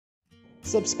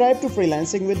Subscribe to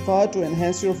Freelancing with Fahad to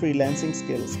enhance your freelancing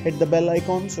skills. Hit the bell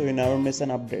icon so you never miss an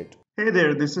update. Hey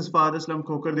there, this is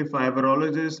fahad.aslam.khokhar, the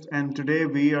Fiverrologist, and today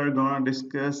we are going to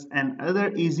discuss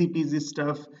another easy peasy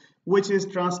stuff, which is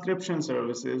transcription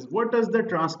services. What does the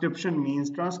transcription means?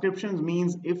 Transcription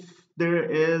means if there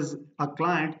is a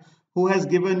client who has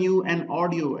given you an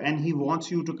audio and he wants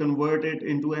you to convert it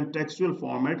into a textual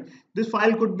format. This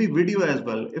file could be video as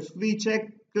well. If we check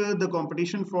the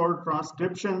competition for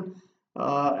transcription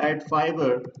at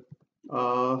Fiverr,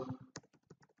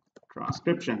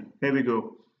 transcription, here we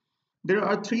go. There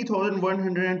are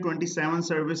 3,127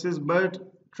 services, but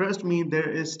trust me, there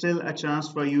is still a chance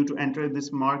for you to enter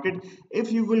this market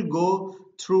if you will go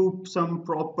through some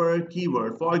proper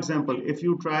keyword. For example, if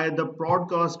you try the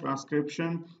broadcast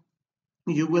transcription,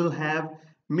 you will have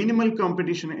minimal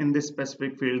competition in this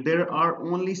specific field. There are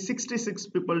only 66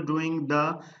 people doing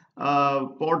the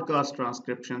podcast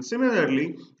transcription.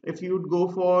 Similarly, if you would go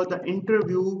for the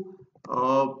interview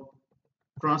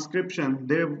transcription,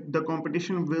 the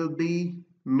competition will be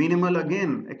minimal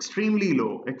again, extremely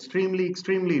low,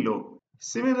 extremely low.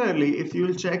 Similarly, if you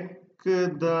will check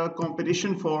the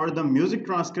competition for the music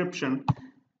transcription,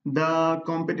 the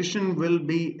competition will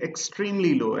be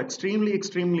extremely low,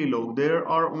 extremely low. There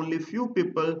are only few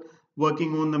people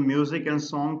working on the music and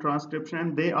song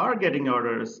transcription. They are getting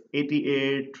orders,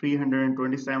 88,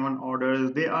 327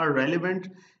 orders. They are relevant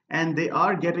and they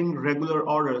are getting regular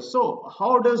orders. So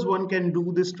how does one can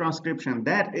do this transcription?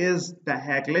 That is the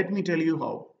hack. Let me tell you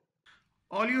how.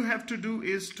 All you have to do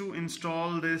is to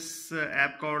install this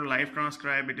app called Live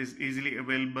Transcribe. It is easily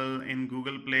available in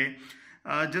Google Play.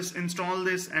 Just install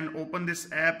this and open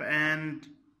this app and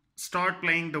start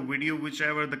playing the video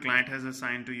whichever the client has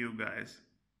assigned to you guys.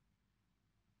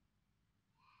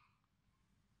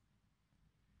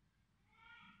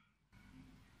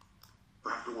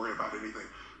 Don't have to worry about anything.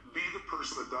 Be the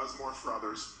person that does more for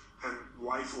others, and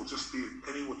life will just be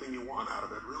anything you want out of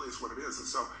it. Really is what it is.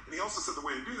 And he also said the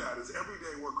way to do that is every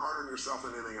day work harder on yourself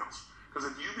than anything else. Because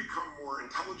if you become more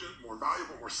intelligent, more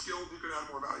valuable, more skilled, you can add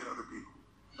more value to other people.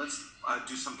 Let's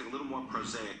do something a little more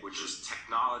prosaic, which is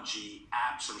technology,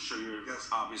 apps. I'm sure you're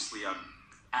obviously an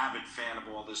avid fan of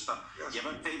all this stuff. Yes. Do you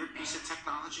have a favorite piece of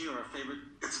technology or a favorite?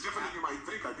 It's different than you might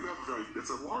think. I do have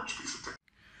it's a large piece of technology.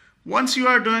 Once you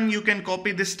are done, you can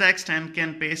copy this text and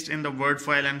can paste in the Word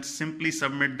file and simply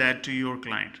submit that to your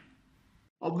client.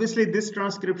 Obviously, this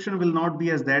transcription will not be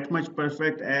as that much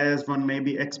perfect as one may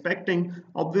be expecting.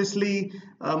 Obviously,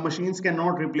 machines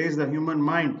cannot replace the human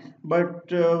mind, but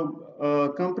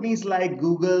companies like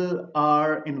Google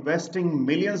are investing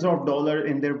millions of dollars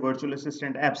in their virtual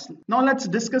assistant apps. Now let's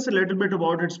discuss a little bit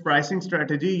about its pricing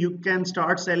strategy. You can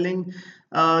start selling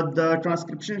the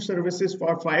transcription services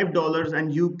for $5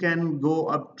 and you can go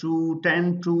up to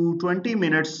 10 to 20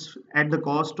 minutes at the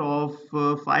cost of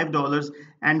 $5,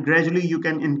 and gradually you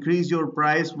can increase your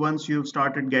price once you've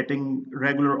started getting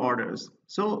regular orders.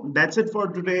 So that's it for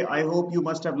today. I hope you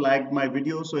must have liked my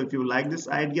video. So if you like this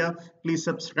idea, please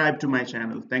subscribe to my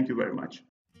channel. Thank you very much.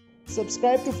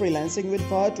 Subscribe to Freelancing with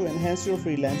Fahad to enhance your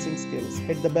freelancing skills.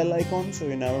 Hit the bell icon so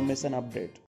you never miss an update.